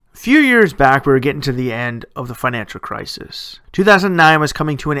few years back, we were getting to the end of the financial crisis. 2009 was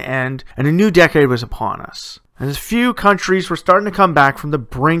coming to an end, and a new decade was upon us. As few countries were starting to come back from the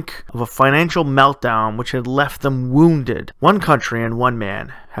brink of a financial meltdown which had left them wounded, one country and one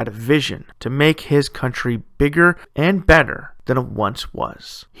man had a vision to make his country bigger and better than it once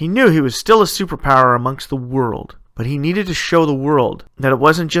was. He knew he was still a superpower amongst the world, but he needed to show the world that it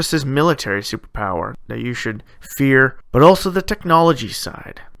wasn't just his military superpower that you should fear, but also the technology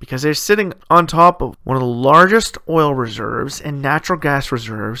side, because they're sitting on top of one of the largest oil reserves and natural gas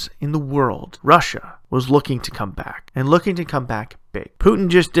reserves in the world. Russia was looking to come back, and looking to come back big. Putin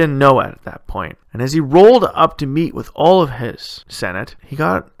just didn't know it at that point. And as he rolled up to meet with all of his Senate,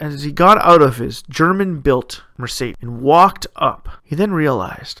 as he got out of his German-built Mercedes and walked up, he then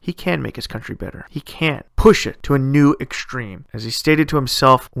realized he can make his country better. He can push it to a new extreme. As he stated to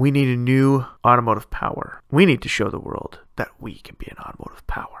himself, we need a new automotive power. We need to show the world that we can be an automotive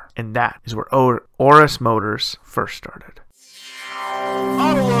power. And that is where Auris Motors first started.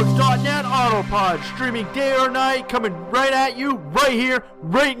 Autologs.net Autopod, streaming day or night, coming right at you, right here,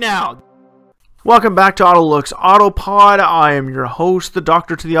 right now. Welcome back to Autolooks Autopod. I am your host, the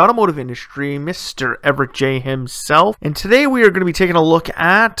doctor to the automotive industry, Mr. Everett J. himself. And today we are going to be taking a look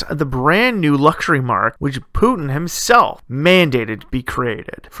at the brand new luxury marque, which Putin himself mandated to be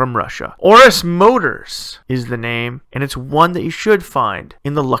created from Russia. Auris Motors is the name, and it's one that you should find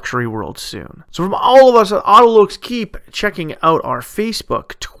in the luxury world soon. So from all of us at Autolooks, keep checking out our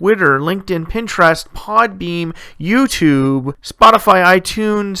Facebook, Twitter, LinkedIn, Pinterest, Podbeam, YouTube, Spotify,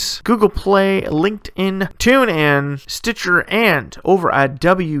 iTunes, Google Play, LinkedIn, TuneIn, Stitcher, and over at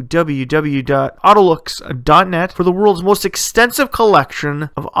www.autolooks.net for the world's most extensive collection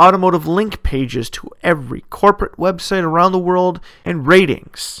of automotive link pages to every corporate website around the world and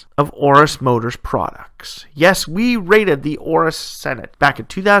ratings of Auris Motors products. Yes, we rated the Auris Senate back in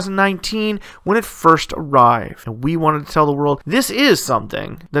 2019 when it first arrived, and we wanted to tell the world this is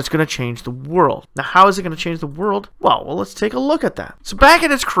something that's going to change the world. Now, how is it going to change the world? Well, let's take a look at that. So back at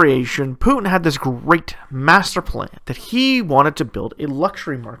its creation, Putin had this great master plan that he wanted to build a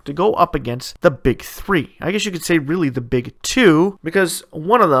luxury marque to go up against the big three. I guess you could say really the big two, because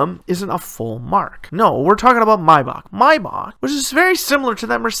one of them isn't a full marque. No, we're talking about Maybach. Maybach, which is very similar to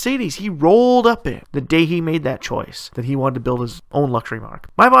that Mercedes he rolled up in the day he made that choice that he wanted to build his own luxury marque.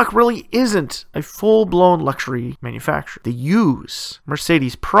 Maybach really isn't a full-blown luxury manufacturer. They use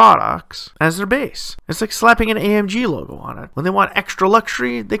Mercedes products as their base. It's like slapping an AMG logo on it. When they want extra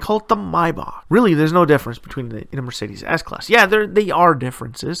luxury, they call it the Maybach. Really, there's no difference between the Mercedes S-Class. Yeah, they are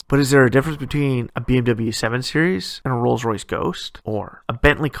differences, but is there a difference between a BMW 7 Series and a Rolls-Royce Ghost? Or a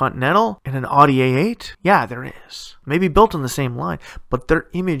Bentley Continental and an Audi A8? Yeah, there is. Maybe built on the same line, but their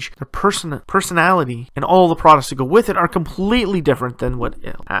image, their personality, and all the products that go with it are completely different than what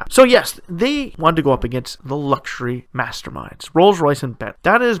it has. So yes, they wanted to go up against the luxury masterminds, Rolls-Royce and Bentley.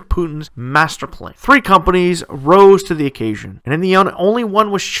 That is Putin's master plan. Three companies rose to the occasion, and in the end, only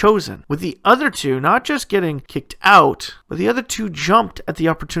one was chosen, with the other two not just getting kicked out, but the other two jumped at the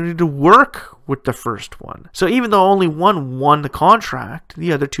opportunity to work with the first one. So even though only one won the contract,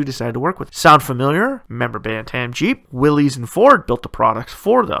 the other two decided to work with it. Sound familiar? Remember Bantam Jeep? Willys and Ford built the products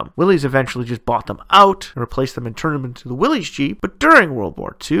for them. Willys eventually just bought them out and replaced them and turned them into the Willys Jeep. But during World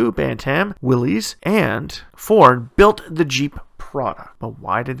War II, Bantam, Willys, and Ford built the Jeep product. But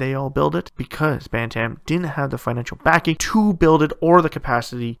why did they all build it? Because Bantam didn't have the financial backing to build it or the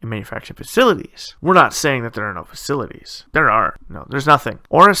capacity in manufacturing facilities. We're not saying that there are no facilities. There are. No, there's nothing.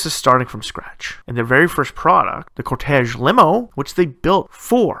 Auris is starting from scratch. And their very first product, the Cortege Limo, which they built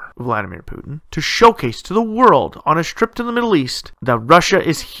for Vladimir Putin to showcase to the world on a trip to the Middle East that Russia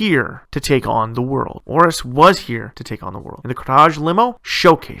is here to take on the world. Auris was here to take on the world. And the Cortege Limo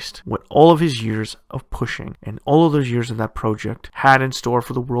showcased what all of his years of pushing and all of those years of that project had in store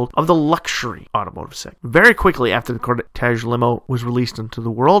for the world of the luxury automotive segment. Very quickly after the Cortege Limo was released into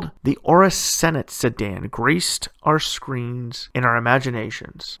the world, the Auris Senate sedan graced our screens and our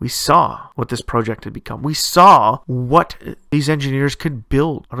imaginations. We saw what this project had become. We saw what these engineers could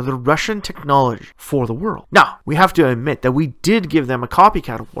build out of the Russian technology for the world. Now, we have to admit that we did give them a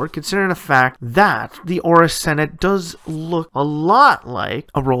copycat award, considering the fact that the Auris Senate does look a lot like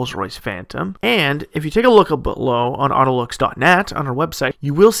a Rolls-Royce Phantom. And if you take a look below on Autolooks.net, that, on our website,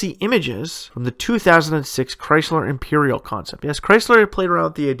 you will see images from the 2006 Chrysler Imperial concept. Yes, Chrysler played around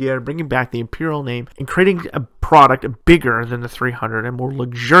with the idea of bringing back the Imperial name and creating a product bigger than the 300 and more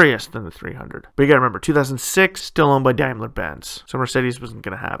luxurious than the 300. But you gotta remember, 2006, still owned by Daimler-Benz, so Mercedes wasn't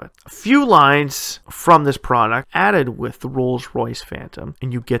gonna have it. A few lines from this product added with the Rolls-Royce Phantom,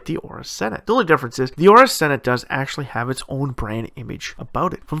 and you get the Urus Senat. The only difference is the Urus Senat does actually have its own brand image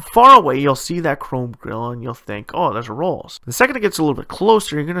about it. From far away, you'll see that chrome grille and you'll think, oh, there's a Rolls. The second it gets a little bit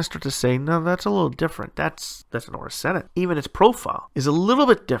closer, you're gonna start to say, no, that's a little different. That's an Urus Senat. Even its profile is a little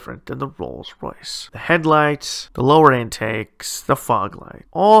bit different than the Rolls-Royce. The headlights, the lower intakes, the fog light,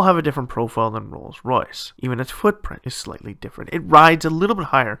 all have a different profile than Rolls-Royce. Even its footprint is slightly different. It rides a little bit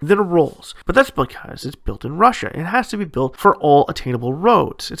higher than a Rolls, but that's because it's built in Russia. It has to be built for all attainable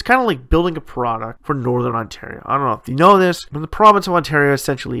roads. It's kind of like building a product for Northern Ontario. I don't know if you know this, but the province of Ontario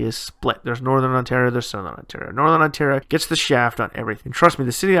essentially is split. There's Northern Ontario, there's Southern Ontario. Northern Ontario gets the shaft on everything. Trust me,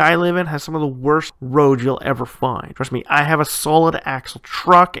 the city I live in has some of the worst roads you'll ever find. Trust me, I have a solid axle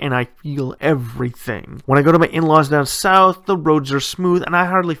truck and I feel everything. When I go to my in-laws down south, the roads are smooth and I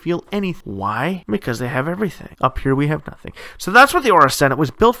hardly feel anything. Why? Because they have everything. Up here we have nothing. So that's what the Urus Senat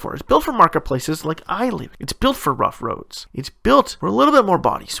was built for. It's built for marketplaces like I live. It's built for rough roads. It's built for a little bit more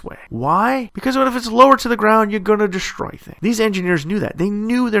body sway. Why? Because what if it's lower to the ground, you're going to destroy things. These engineers knew that. They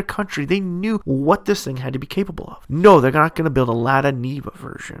knew their country. They knew what this thing had to be capable of. No, they're not going to build a Lada Niva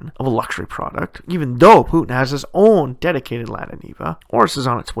version of a luxury product, even though Putin has his own dedicated Lada Niva. Urus is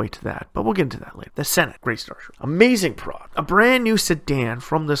on its way to that, but we'll get into that later. The Senat, great starship. Amazing product. A brand new sedan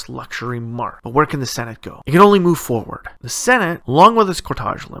from this luxury mark. But where can the Senat go? It can only move forward. The Senat, along with its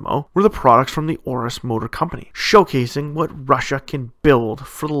Cortege limo, were the products from the Urus Motor Company, showcasing what Russia can build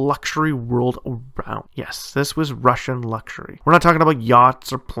for the luxury world around. Yes, this was Russian luxury. We're not talking about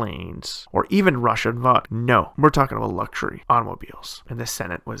yachts or planes, or even Russian vodka. No, we're talking about luxury automobiles, and the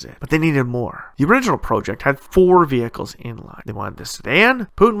Senat was it. But they needed more. The original project had 4 vehicles in line. They wanted the sedan,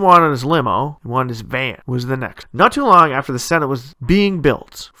 Putin wanted his limo, he wanted his van, was the next. Not too long after the Senat was being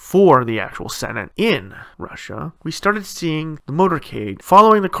built for the actual Senat in Russia, we started seeing the motorcade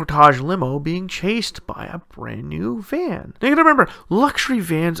following the Cortege limo being chased by a brand new van. Now you gotta remember, luxury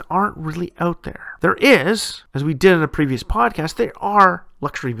vans aren't really out there. There is, as we did in a previous podcast, there are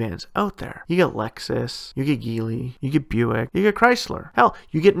luxury vans out there. You get Lexus, you get Geely, you get Buick, you get Chrysler. Hell,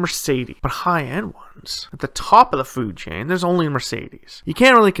 you get Mercedes. But high-end ones, at the top of the food chain, there's only Mercedes. You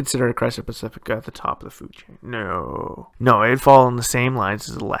can't really consider a Chrysler Pacifica at the top of the food chain. No, it'd fall in the same lines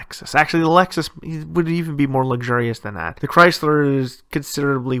as a Lexus. Actually, the Lexus would even be more luxurious than that. The Chrysler is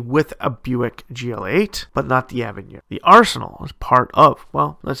considerably with a Buick GL8, but not the Avenue. The Arsenal is part of,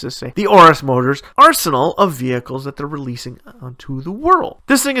 well, let's just say, the Urus Motors arsenal of vehicles that they're releasing onto the world.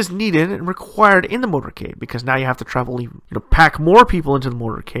 This thing is needed and required in the motorcade because now you have to travel even, pack more people into the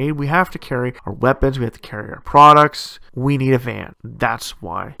motorcade. We have to carry our weapons. We have to carry our products. We need a van. That's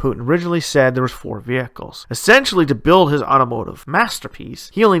why Putin originally said there was 4 vehicles. Essentially, to build his automotive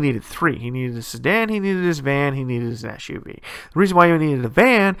masterpiece, he only needed 3. He needed a sedan, he needed his van, he needed his SUV. The reason why he needed a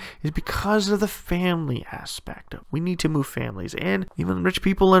van is because of the family aspect of it. We need to move families, and even rich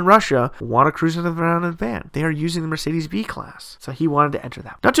people in Russia want to cruise around in a van. They are using the Mercedes V-Class, so he wanted to enter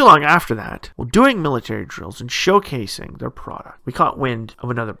that. Not too long after that, while doing military drills and showcasing their product, we caught wind of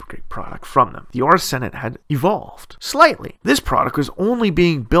another great product from them. The Urus Senat had evolved slightly. This product was only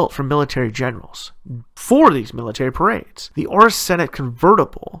being built for military generals for these military parades. The Urus Senat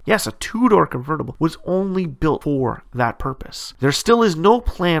convertible, yes, a 2-door convertible, was only built for that purpose. There still is no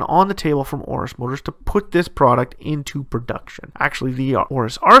plan on the table from Urus Motors to put this product into production. Actually, the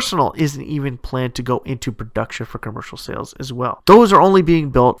Urus Arsenal isn't even planned to go into production for commercial sales as well. Those are only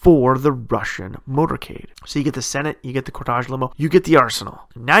being built for the Russian motorcade. So you get the Senat, you get the Cortege limo, you get the Arsenal.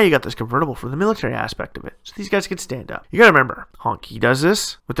 Now you got this convertible for the military aspect of it. So these guys can stand up. You gotta remember, Honky does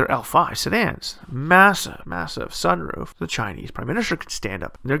this with their L5 sedans. Massive sunroof. The Chinese Prime Minister could stand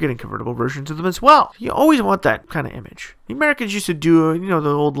up. They're getting convertible versions of them as well. You always want that kind of image. The Americans used to do, the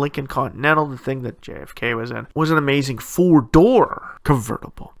old Lincoln Continental, the thing that JFK was in, was an amazing 4-door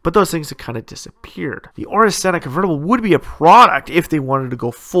convertible. But those things have kind of disappeared. The Urus Senat convertible would be a product if they wanted to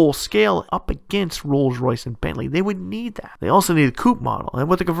go full scale up against Rolls-Royce and Bentley. They would need that. They also need a coupe model. And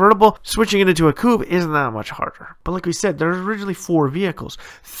with the convertible, switching it into a coupe isn't that much harder. But like we said, there's originally 4 vehicles.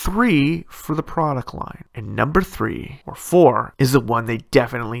 3 for the product line. And number 3, or 4, is the one they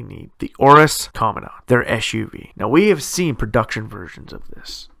definitely need. The Urus Commandant, their SUV. Now, we have seen production versions of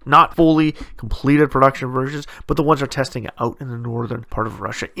this. Not fully completed production versions, but the ones they're testing out in the northern part of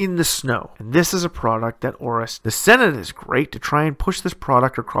Russia in the snow. And this is a product that Aurus, the Senate is great to try and push this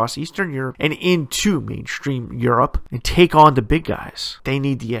product across Eastern Europe and into mainstream Europe and take on the big guys. They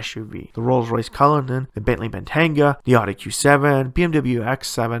need the SUV. The Rolls-Royce Cullinan, the Bentley Bentayga, the Audi Q7, BMW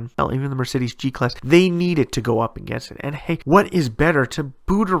X7, hell, even the Mercedes G-Class. They need it to go up against it. And hey, what is better to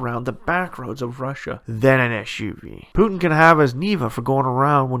boot around the back roads of Russia than an SUV? Putin can have his Niva for going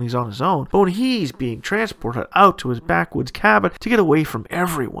around when he's on his own, but when he's being transported out to his backwoods cabin to get away from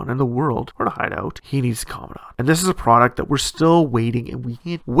everyone in the world or to hide out, he needs the Commandant. And this is a product that we're still waiting, and we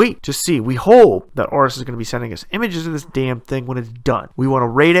can't wait to see. We hope that Aurus is going to be sending us images of this damn thing when it's done. We want to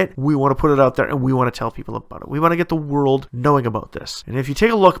rate it, we want to put it out there, and we want to tell people about it. We want to get the world knowing about this. And if you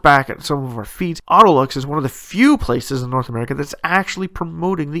take a look back at some of our feeds, Autolux is one of the few places in North America that's actually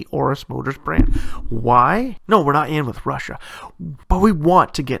promoting the Aurus Motors brand. Why? No, we're not in with Russia, but we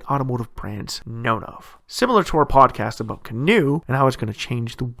want to get automotive brands known of. Similar to our podcast about Canoo and how it's going to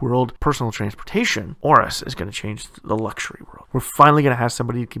change the world personal transportation, Aurus is going to change the luxury world. We're finally going to have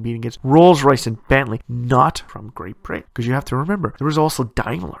somebody competing against Rolls-Royce and Bentley, not from Great Britain. Because you have to remember, there was also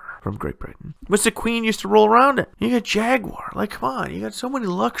Daimler from Great Britain. Mr. Queen used to roll around it. You got Jaguar. Like, come on. You got so many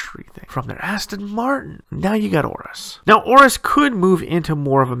luxury things. From there, Aston Martin. Now you got Aurus. Now, Aurus could move into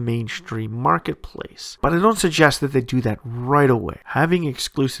more of a mainstream marketplace, but I don't suggest that they do that right away. Having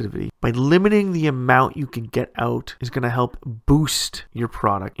exclusivity by limiting the amount you can get out is going to help boost your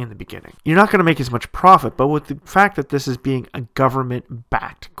product in the beginning. You're not going to make as much profit, but with the fact that this is being a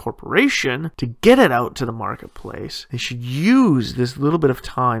government-backed corporation, to get it out to the marketplace, they should use this little bit of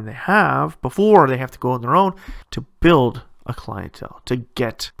time they have before they have to go on their own to build a clientele, to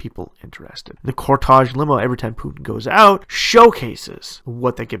get people interested. The Cortege limo, every time Putin goes out, showcases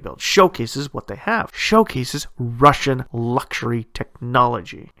what they can build, showcases what they have, showcases Russian luxury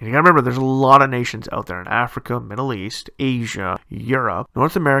technology. And you gotta remember, there's a lot of nations out there in Africa, Middle East, Asia, Europe,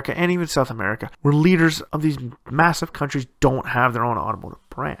 North America, and even South America, where leaders of these massive countries don't have their own automotive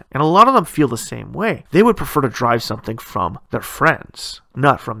brand. And a lot of them feel the same way. They would prefer to drive something from their friends,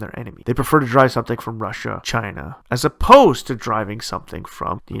 not from their enemy. They prefer to drive something from Russia, China, as opposed to driving something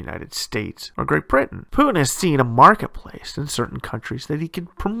from the United States or Great Britain. Putin has seen a marketplace in certain countries that he can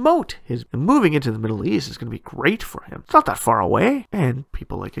promote his. And moving into the Middle East is going to be great for him. It's not that far away. And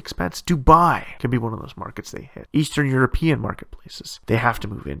people like expense. Dubai can be one of those markets they hit. Eastern European marketplaces they have to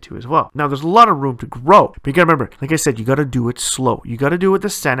move into as well. Now, there's a lot of room to grow. But you got to remember, like I said, you got to do it slow. You got to do it with the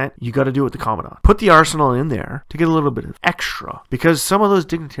Senate. You got to do it with the Commandant. Put the arsenal in there to get a little bit of extra, because some of those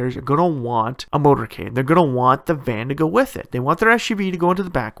dignitaries are going to want a motorcade. They're going to want the van to go with it. They want their SUV to go into the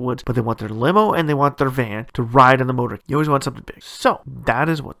backwoods, but they want their limo and they want their van to ride on the motorcade. You always want something big. So that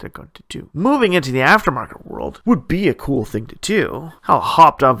is what they're going to do. Moving into the aftermarket world would be a cool thing to do. How a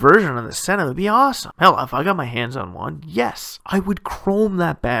hopped up version of the Senate would be awesome. Hell, if I got my hands on one, yes, I would chrome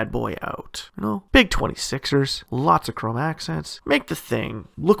that bad boy out. You know, big 26ers, lots of chrome accents. Make the thing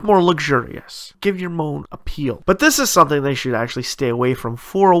look more luxurious. Give your own appeal. But this is something they should actually stay away from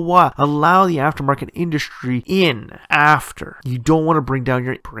for a while. Allow the aftermarket industry in after. You don't want to bring down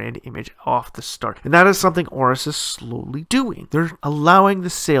your brand image off the start. And that is something Aurus is slowly doing. They're allowing the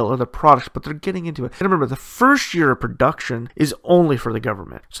sale of the products, but they're getting into it. And remember, the first year of production is only for the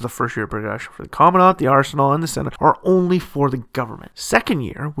government. So the first year of production for the Commandant, the Arsenal, and the Senate are only for the government. Second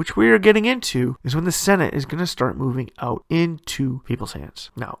year, which we are getting into, is when the Senate is going to start moving out into people's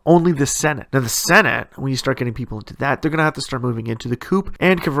hands. Now, only the Senate. Now, the Senate, when you start getting people into that, they're going to have to start moving into the coupe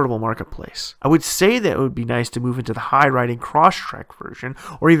and convertible marketplace. I would say that it would be nice to move into the high-riding Crosstrek version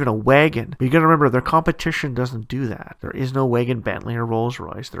or even a wagon. But you got to remember, their competition doesn't do that. There is no wagon Bentley or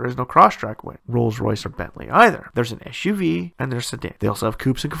Rolls-Royce. There is no Crosstrek Rolls-Royce or Bentley either. There's an SUV and there's sedan. They also have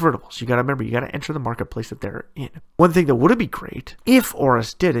coupes and convertibles. You got to remember, you got to enter the marketplace that they're in. One thing that would be great, if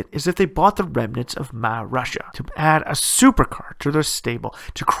Aurus did it, is if they bought the remnants of Ma Russia to add a supercar to their stable,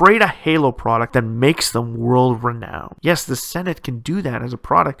 to create a halo product that makes them world-renowned. Yes, the Senate can do that as a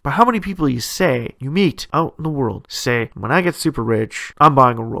product, but how many people you meet out in the world say, when I get super rich, I'm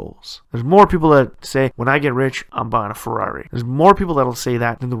buying a Rolls. There's more people that say, when I get rich, I'm buying a Ferrari. There's more people that'll say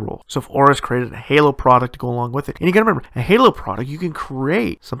that than the Rolls. So if Aurus created a halo product to go along with it, and you gotta remember, a halo product, you can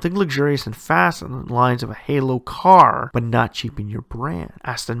create something luxurious and fast on the lines of a halo car, but not cheapen your brand.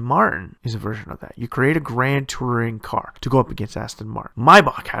 Aston Martin is a version of that. You create a grand touring car to go up against Aston Martin.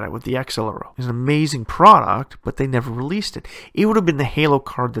 Maybach had it with the XLRO. It's an amazing product, but they never released it. It would have been the halo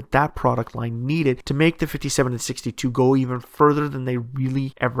card that product line needed to make the 57 and 62 go even further than they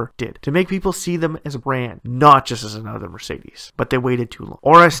really ever did. To make people see them as a brand, not just as another Mercedes. But they waited too long.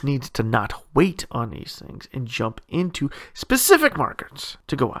 Oris needs to not wait on these things and jump into specific markets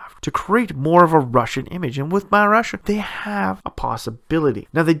to go after, to create more of a Russian image. And with My Russia, they have a possibility.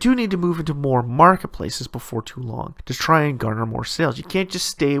 Now, they do need to move into more marketplaces before too long to try and garner more sales. You can't just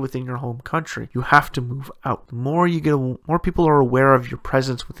stay within your home country. You have to move out. The more more people are aware of your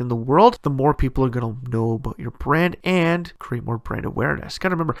presence within the world, the more people are going to know about your brand and create more brand awareness. Got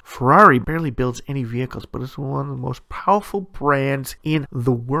to remember, Ferrari barely builds any vehicles, but it's one of the most powerful brands in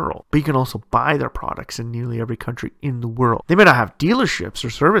the world. But you can also buy their products in nearly every country in the world. They may not have dealerships or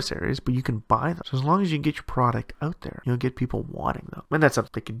service areas, but you can buy them. So as long as you can get your product out there, you'll get people wanting them. And that's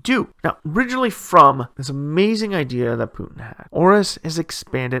something they can do. Now, originally from this amazing idea that Putin had, Oris has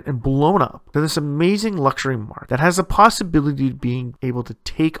expanded and blown up to this amazing luxury market that has a possibility of being able to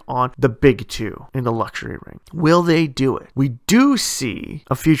take on the big two in the luxury ring. Will they do it? We do see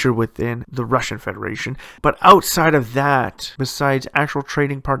a future within the Russian Federation, but outside of that, besides actual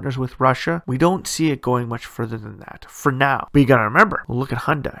trading partners with Russia, we don't see it going much further than that for now. But you gotta remember, look at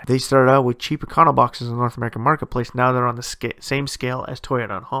Hyundai. They started out with cheap econo boxes in the North American marketplace. Now they're on the same scale as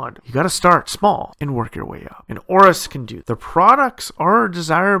Toyota and Honda. You gotta start small and work your way up. And Oris can do. The products are a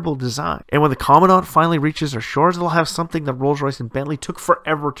desirable design. And when the Commandant finally reaches their shores, they'll have something that Rolls-Royce and Bentley took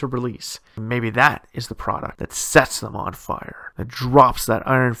forever to release. And maybe that is the product that sets them on fire, that drops that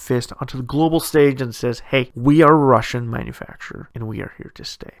iron fist onto the global stage and says, hey, we are a Russian manufacturer and we are here to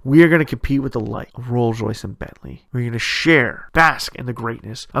stay. We are going to compete with the like of Rolls-Royce and Bentley. We're going to bask in the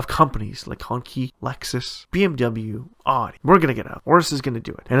greatness of companies like Honda, Lexus, BMW, Audi. We're going to get out. Oris is going to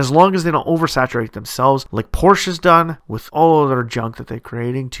do it. And as long as they don't oversaturate themselves like Porsche's done with all of their junk that they're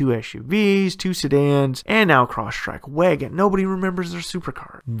creating, 2 SUVs, 2 sedans, and now Crosstrek wagon. Nobody remembers their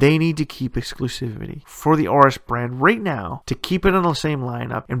supercar. They need to keep exclusivity for the Oris brand right now to keep it in the same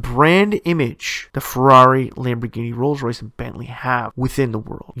lineup and brand image the Ferrari, Lamborghini, Rolls-Royce, and Bentley have within the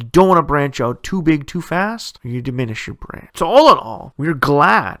world. You don't want to branch out too big too fast or you diminish your brand. So all in all, we are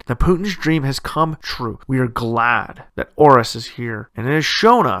glad that Putin's dream has come true. We are glad that Oris is here and it has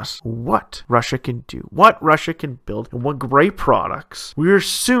shown us what Russia can do, what Russia can build, and what great products we are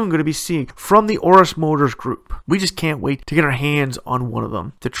soon going to be seeing from the Oris Motors Group. We just can't wait to get our hands on one of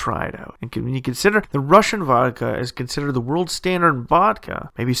them to try it out. And when you consider the Russian vodka is considered the world standard in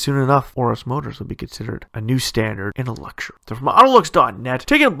vodka, maybe soon enough Oris Motors will be considered a new standard in a luxury. So from Autolux.net,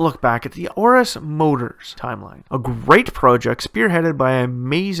 taking a look back at the Oris Motors timeline, a great project spearheaded by an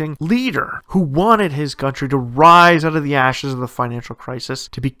amazing leader who wanted his country to rise out of the ashes of the financial crisis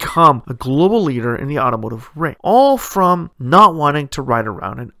to become a global leader in the automotive ring, all from not wanting to ride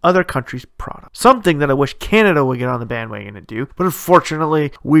around in other countries' products. Something that I wish Canada would get on the bandwagon and do, but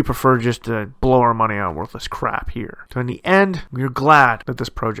unfortunately, we prefer just to blow our money on worthless crap here. So in the end, we are glad that this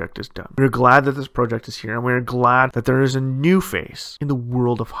project is done. We are glad that this project is here, and we are glad that there is a new face in the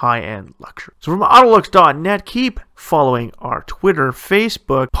world of high-end luxury. So from Autolux.net, keep following our Twitter,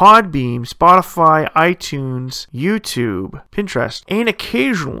 Facebook, Podbeam, Spotify, iTunes, YouTube, Pinterest, and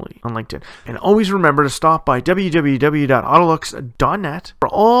occasionally on LinkedIn. And always remember to stop by www.autolux.net for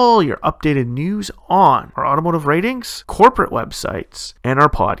all your updated news on our automotive ratings, corporate websites, and our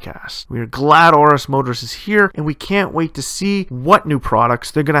podcast. We are glad Oris Motors is here, and we can't wait to see what new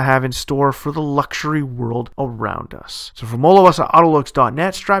products they're going to have in store for the luxury world around us. So from all of us at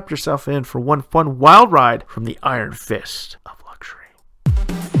Autolux.net, strap yourself in for one fun wild ride from the iron fist of